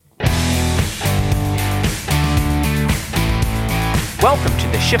Welcome to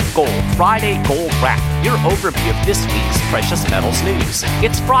the Shift Gold Friday Gold Wrap, your overview of this week's precious metals news.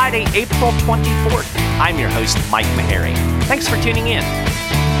 It's Friday, April 24th. I'm your host, Mike Maharrey. Thanks for tuning in.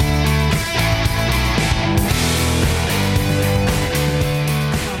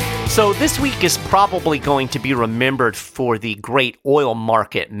 So this week is probably going to be remembered for the great oil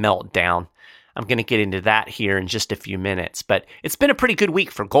market meltdown. I'm going to get into that here in just a few minutes, but it's been a pretty good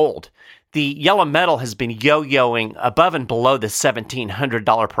week for gold. The yellow metal has been yo-yoing above and below the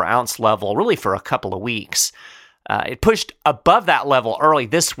 $1,700 per ounce level really for a couple of weeks. It pushed above that level early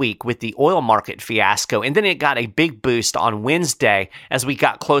this week with the oil market fiasco, and then it got a big boost on Wednesday as we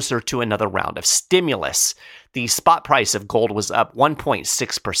got closer to another round of stimulus. The spot price of gold was up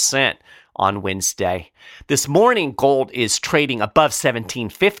 1.6% on Wednesday. This morning, gold is trading above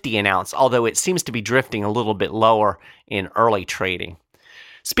 $1,750 an ounce, although it seems to be drifting a little bit lower in early trading.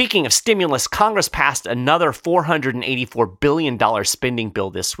 Speaking of stimulus, Congress passed another $484 billion spending bill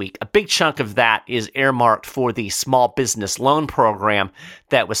this week. A big chunk of that is earmarked for the small business loan program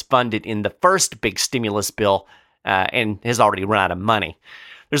that was funded in the first big stimulus bill and has already run out of money.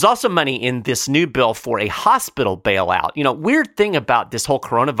 There's also money in this new bill for a hospital bailout. Weird thing about this whole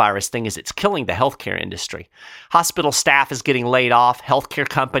coronavirus thing is it's killing the healthcare industry. Hospital staff is getting laid off. Healthcare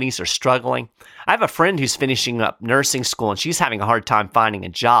companies are struggling. I have a friend who's finishing up nursing school, and she's having a hard time finding a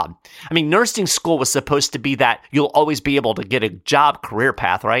job. Nursing school was supposed to be that you'll always be able to get a job career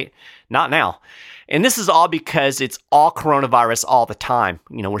path, right? Not now. And this is all because it's all coronavirus all the time.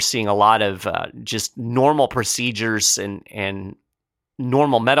 We're seeing a lot of just normal procedures and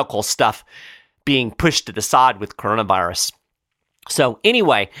normal medical stuff being pushed to the side with coronavirus. So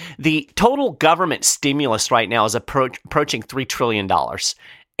anyway, the total government stimulus right now is approaching $3 trillion.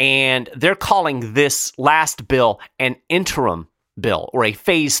 And they're calling this last bill an interim bill or a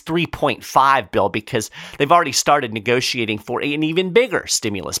phase 3.5 bill because they've already started negotiating for an even bigger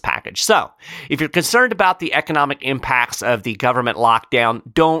stimulus package. So if you're concerned about the economic impacts of the government lockdown,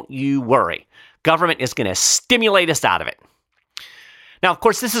 don't you worry. Government is going to stimulate us out of it. Now, of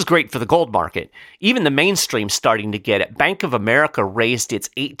course, this is great for the gold market. Even the mainstream's starting to get it. Bank of America raised its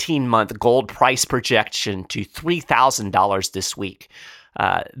 18-month gold price projection to $3,000 this week.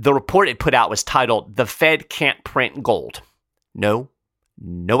 The report it put out was titled, "The Fed Can't Print Gold." No,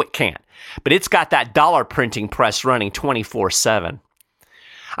 it can't. But it's got that dollar printing press running 24/7.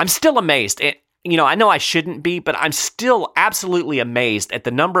 I'm still amazed. I know I shouldn't be, but I'm still absolutely amazed at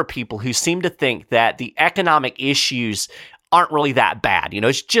the number of people who seem to think that the economic issues aren't really that bad.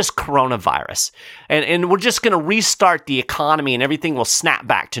 It's just coronavirus. And we're just going to restart the economy and everything will snap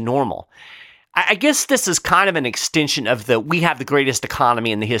back to normal. I guess this is kind of an extension of we have the greatest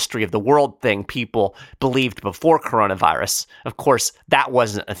economy in the history of the world thing people believed before coronavirus. Of course, that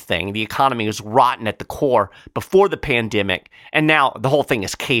wasn't a thing. The economy was rotten at the core before the pandemic, and now the whole thing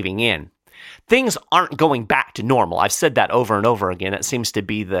is caving in. Things aren't going back to normal. I've said that over and over again. It seems to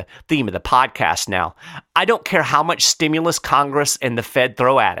be the theme of the podcast now. I don't care how much stimulus Congress and the Fed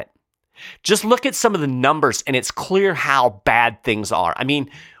throw at it. Just look at some of the numbers, and it's clear how bad things are.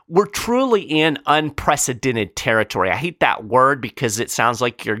 We're truly in unprecedented territory. I hate that word because it sounds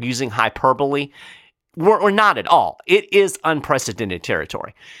like you're using hyperbole. We're not at all. It is unprecedented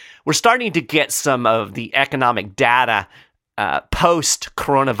territory. We're starting to get some of the economic data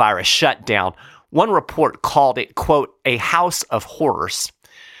post-coronavirus shutdown. One report called it, quote, a house of horrors.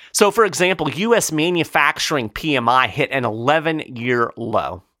 So, for example, U.S. manufacturing PMI hit an 11-year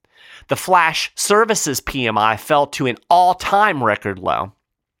low. The flash services PMI fell to an all-time record low.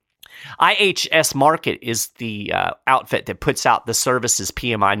 IHS Markit is the outfit that puts out the services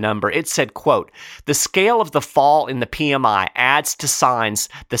PMI number. It said, quote, the scale of the fall in the PMI adds to signs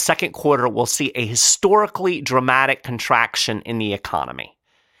the second quarter will see a historically dramatic contraction in the economy.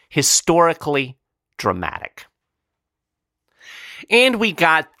 Historically dramatic. And we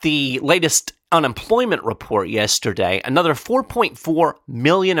got the latest unemployment report yesterday. Another 4.4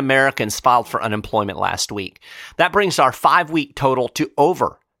 million Americans filed for unemployment last week. That brings our 5-week total to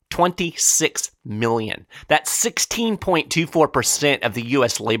over 26 million. That's 16.24% of the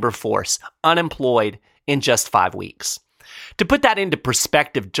U.S. labor force unemployed in just 5 weeks. To put that into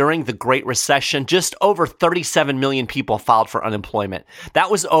perspective, during the Great Recession, just over 37 million people filed for unemployment. That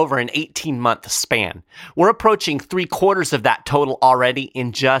was over an 18-month span. We're approaching 3/4 of that total already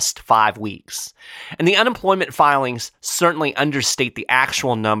in just 5 weeks. And the unemployment filings certainly understate the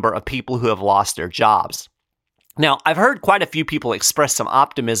actual number of people who have lost their jobs. Now, I've heard quite a few people express some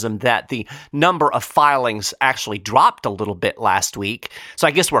optimism that the number of filings actually dropped a little bit last week. So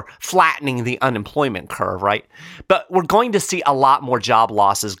I guess we're flattening the unemployment curve, right? But we're going to see a lot more job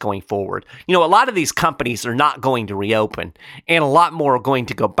losses going forward. A lot of these companies are not going to reopen, and a lot more are going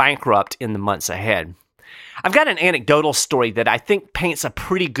to go bankrupt in the months ahead. I've got an anecdotal story that I think paints a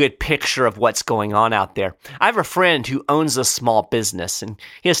pretty good picture of what's going on out there. I have a friend who owns a small business, and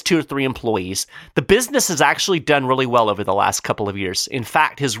he has 2 or 3 employees. The business has actually done really well over the last couple of years. In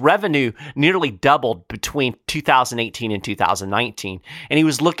fact, his revenue nearly doubled between 2018 and 2019, and he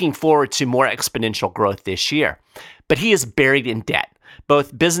was looking forward to more exponential growth this year. But he is buried in debt,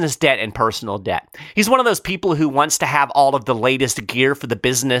 both business debt and personal debt. He's one of those people who wants to have all of the latest gear for the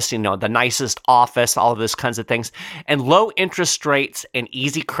business, the nicest office, all of those kinds of things. And low interest rates and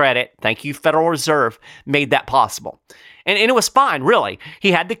easy credit, thank you, Federal Reserve, made that possible. And it was fine, really.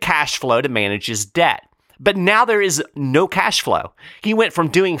 He had the cash flow to manage his debt. But now there is no cash flow. He went from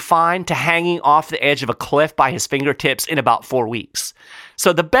doing fine to hanging off the edge of a cliff by his fingertips in about 4 weeks.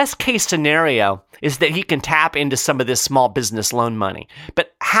 So the best case scenario is that he can tap into some of this small business loan money.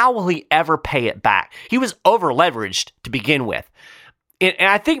 But how will he ever pay it back? He was over leveraged to begin with. And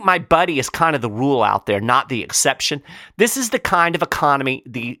I think my buddy is kind of the rule out there, not the exception. This is the kind of economy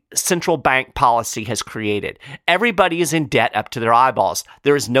the central bank policy has created. Everybody is in debt up to their eyeballs.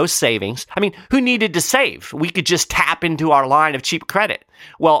 There is no savings. I mean, who needed to save? We could just tap into our line of cheap credit.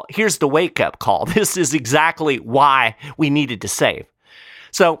 Well, here's the wake-up call. This is exactly why we needed to save.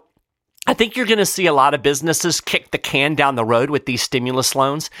 So I think you're going to see a lot of businesses kick the can down the road with these stimulus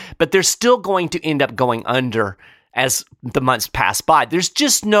loans, but they're still going to end up going under as the months pass by. There's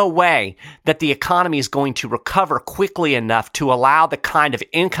just no way that the economy is going to recover quickly enough to allow the kind of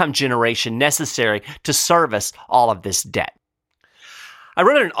income generation necessary to service all of this debt. I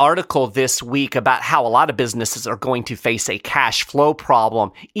wrote an article this week about how a lot of businesses are going to face a cash flow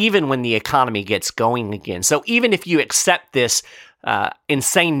problem even when the economy gets going again. So even if you accept this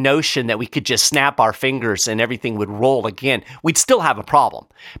insane notion that we could just snap our fingers and everything would roll again, we'd still have a problem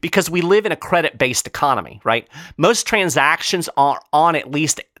because we live in a credit-based economy, right? Most transactions are on at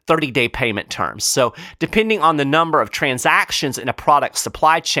least 30-day payment terms. So depending on the number of transactions in a product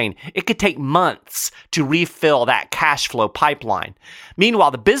supply chain, it could take months to refill that cash flow pipeline.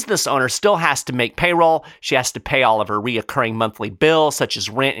 Meanwhile, the business owner still has to make payroll. She has to pay all of her reoccurring monthly bills, such as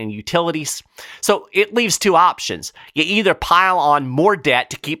rent and utilities. So it leaves 2 options. You either pile on more debt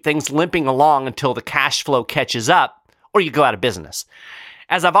to keep things limping along until the cash flow catches up, or you go out of business.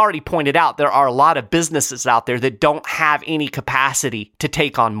 As I've already pointed out, there are a lot of businesses out there that don't have any capacity to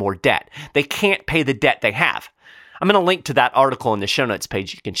take on more debt. They can't pay the debt they have. I'm going to link to that article in the show notes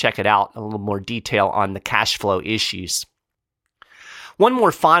page. You can check it out, a little more detail on the cash flow issues. One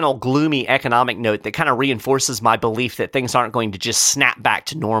more final gloomy economic note that kind of reinforces my belief that things aren't going to just snap back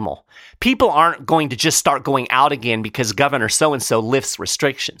to normal. People aren't going to just start going out again because Governor so-and-so lifts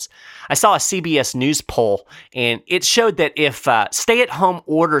restrictions. I saw a CBS News poll, and it showed that if stay-at-home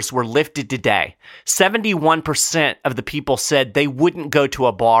orders were lifted today, 71% of the people said they wouldn't go to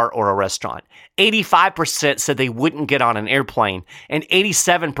a bar or a restaurant. 85% said they wouldn't get on an airplane, and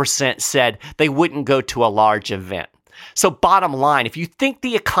 87% said they wouldn't go to a large event. So bottom line, if you think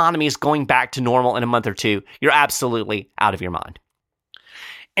the economy is going back to normal in a month or two, you're absolutely out of your mind.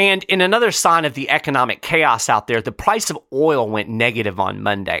 And in another sign of the economic chaos out there, the price of oil went negative on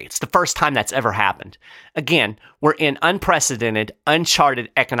Monday. It's the first time that's ever happened. Again, we're in unprecedented,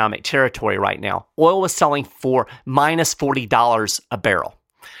 uncharted economic territory right now. Oil was selling for minus $40 a barrel.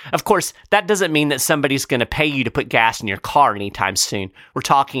 Of course, that doesn't mean that somebody's going to pay you to put gas in your car anytime soon. We're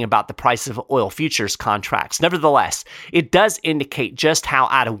talking about the price of oil futures contracts. Nevertheless, it does indicate just how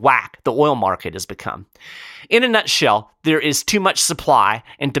out of whack the oil market has become. In a nutshell, there is too much supply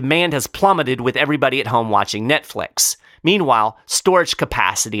and demand has plummeted with everybody at home watching Netflix. Meanwhile, storage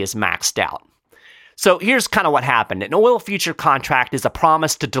capacity is maxed out. So here's kind of what happened. An oil future contract is a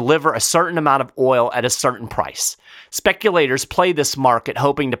promise to deliver a certain amount of oil at a certain price. Speculators play this market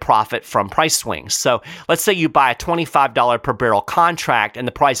hoping to profit from price swings. So let's say you buy a $25 per barrel contract and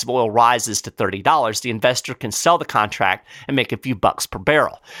the price of oil rises to $30. The investor can sell the contract and make a few bucks per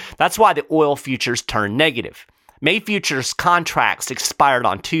barrel. That's why the oil futures turn negative. May futures contracts expired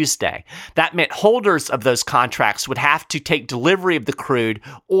on Tuesday. That meant holders of those contracts would have to take delivery of the crude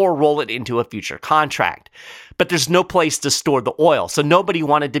or roll it into a future contract. But there's no place to store the oil, so nobody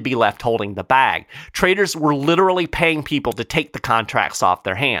wanted to be left holding the bag. Traders were literally paying people to take the contracts off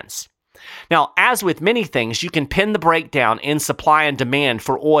their hands. Now, as with many things, you can pin the breakdown in supply and demand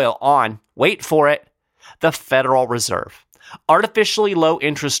for oil on, wait for it, the Federal Reserve. Artificially low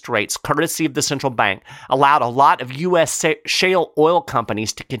interest rates, courtesy of the central bank, allowed a lot of U.S. shale oil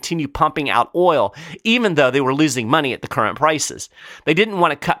companies to continue pumping out oil, even though they were losing money at the current prices. They didn't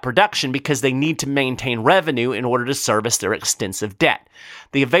want to cut production because they need to maintain revenue in order to service their extensive debt.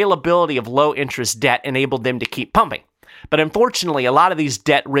 The availability of low-interest debt enabled them to keep pumping. But unfortunately, a lot of these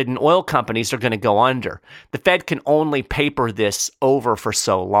debt-ridden oil companies are going to go under. The Fed can only paper this over for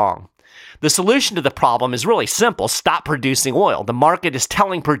so long. The solution to the problem is really simple. Stop producing oil. The market is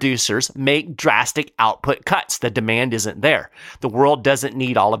telling producers, make drastic output cuts. The demand isn't there. The world doesn't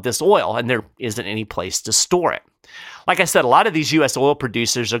need all of this oil, and there isn't any place to store it. Like I said, a lot of these U.S. oil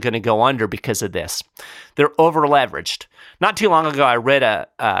producers are going to go under because of this. They're over-leveraged. Not too long ago, I read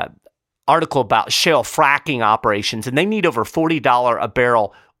a article about shale fracking operations, and they need over $40 a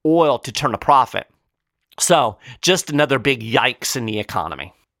barrel oil to turn a profit. So, just another big yikes in the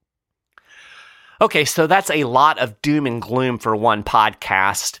economy. Okay, so that's a lot of doom and gloom for one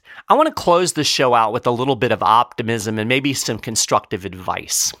podcast. I want to close the show out with a little bit of optimism and maybe some constructive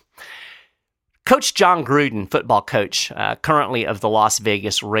advice. Coach Jon Gruden, football coach, currently of the Las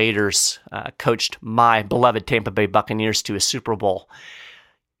Vegas Raiders, coached my beloved Tampa Bay Buccaneers to a Super Bowl.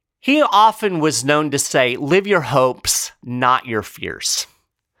 He often was known to say, live your hopes, not your fears.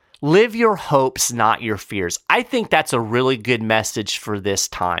 Live your hopes, not your fears. I think that's a really good message for this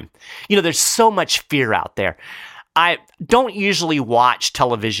time. You know, there's so much fear out there. I don't usually watch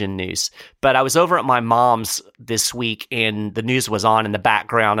television news, but I was over at my mom's this week and the news was on in the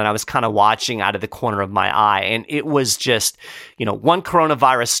background and I was kind of watching out of the corner of my eye. And it was just, one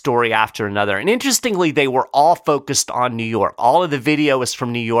coronavirus story after another. And interestingly, they were all focused on New York. All of the video was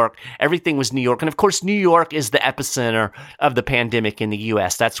from New York. Everything was New York. And of course, New York is the epicenter of the pandemic in the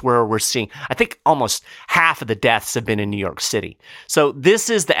U.S. That's where we're seeing, I think almost half of the deaths have been in New York City. So this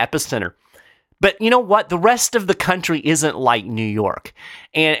is the epicenter. But you know what? The rest of the country isn't like New York.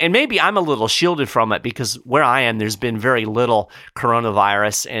 And maybe I'm a little shielded from it because where I am, there's been very little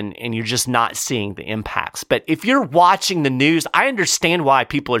coronavirus and you're just not seeing the impacts. But if you're watching the news, I understand why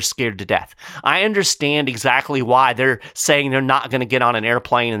people are scared to death. I understand exactly why they're saying they're not going to get on an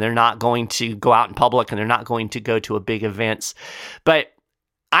airplane and they're not going to go out in public and they're not going to go to a big events. But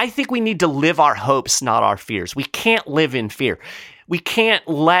I think we need to live our hopes, not our fears. We can't live in fear. We can't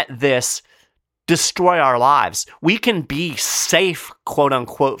let this destroy our lives. We can be safe, quote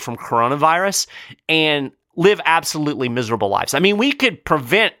unquote, from coronavirus and live absolutely miserable lives. I mean, we could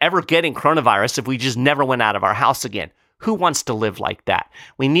prevent ever getting coronavirus if we just never went out of our house again. Who wants to live like that?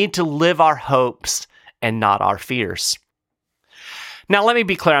 We need to live our hopes and not our fears. Now, let me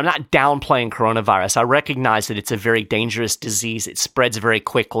be clear. I'm not downplaying coronavirus. I recognize that it's a very dangerous disease. It spreads very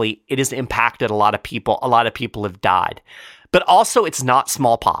quickly. It has impacted a lot of people. A lot of people have died. But also, it's not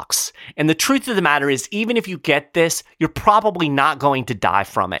smallpox. And the truth of the matter is, even if you get this, you're probably not going to die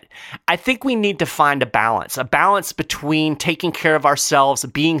from it. I think we need to find a balance between taking care of ourselves,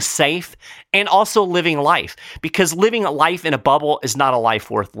 being safe, and also living life. Because living a life in a bubble is not a life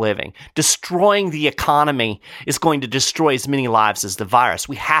worth living. Destroying the economy is going to destroy as many lives as the virus.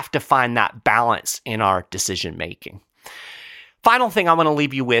 We have to find that balance in our decision making. Final thing I want to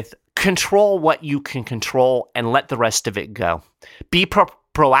leave you with, control what you can control and let the rest of it go. Be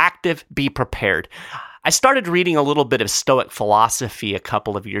proactive, be prepared. I started reading a little bit of Stoic philosophy a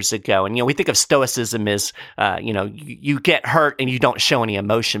couple of years ago. And, we think of Stoicism as, you get hurt and you don't show any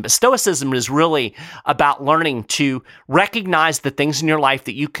emotion. But Stoicism is really about learning to recognize the things in your life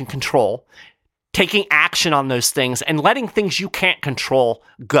that you can control, taking action on those things, and letting things you can't control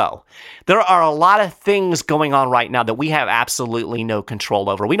go. There are a lot of things going on right now that we have absolutely no control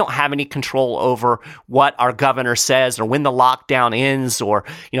over. We don't have any control over what our governor says or when the lockdown ends or,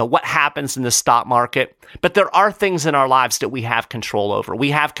 what happens in the stock market. But there are things in our lives that we have control over. We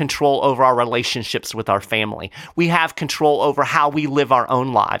have control over our relationships with our family. We have control over how we live our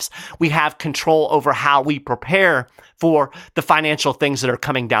own lives. We have control over how we prepare for the financial things that are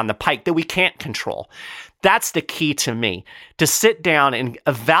coming down the pike that we can't control. That's the key to me, to sit down and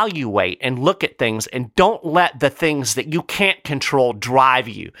evaluate and look at things and don't let the things that you can't control drive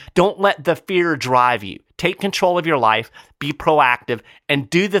you. Don't let the fear drive you. Take control of your life, be proactive, and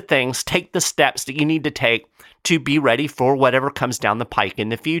do the things, take the steps that you need to take to be ready for whatever comes down the pike in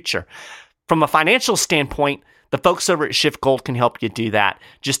the future. From a financial standpoint, the folks over at Shift Gold can help you do that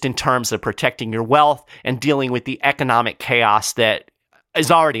just in terms of protecting your wealth and dealing with the economic chaos that is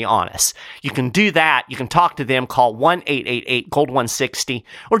already on us. You can do that. You can talk to them, call 1-888-GOLD160,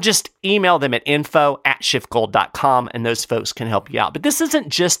 or just email them at info@shiftgold.com, and those folks can help you out. But this isn't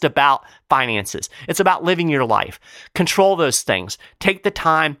just about finances. It's about living your life. Control those things. Take the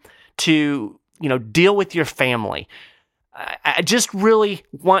time to, deal with your family. I just really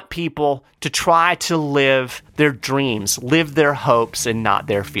want people to try to live their dreams, live their hopes, and not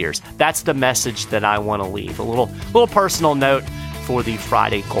their fears. That's the message that I want to leave. A little personal note for the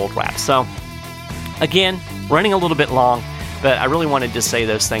Friday Gold Wrap. So, again, running a little bit long, but I really wanted to say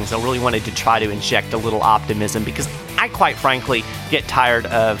those things. I really wanted to try to inject a little optimism because I, quite frankly, get tired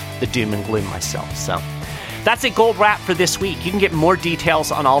of the doom and gloom myself. So, that's a Gold Wrap for this week. You can get more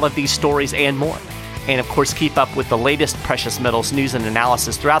details on all of these stories and more. And of course, keep up with the latest precious metals news and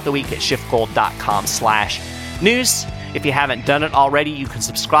analysis throughout the week at shiftgold.com/news. If you haven't done it already, you can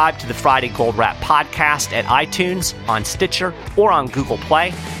subscribe to the Friday Gold Wrap podcast at iTunes, on Stitcher, or on Google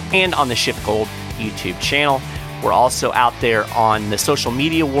Play, and on the Shift Gold YouTube channel. We're also out there on the social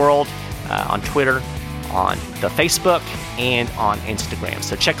media world, on Twitter, on the Facebook, and on Instagram.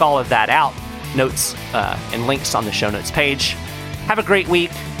 So check all of that out. Notes and links on the show notes page. Have a great week.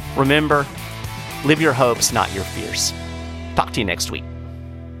 Remember, live your hopes, not your fears. Talk to you next week.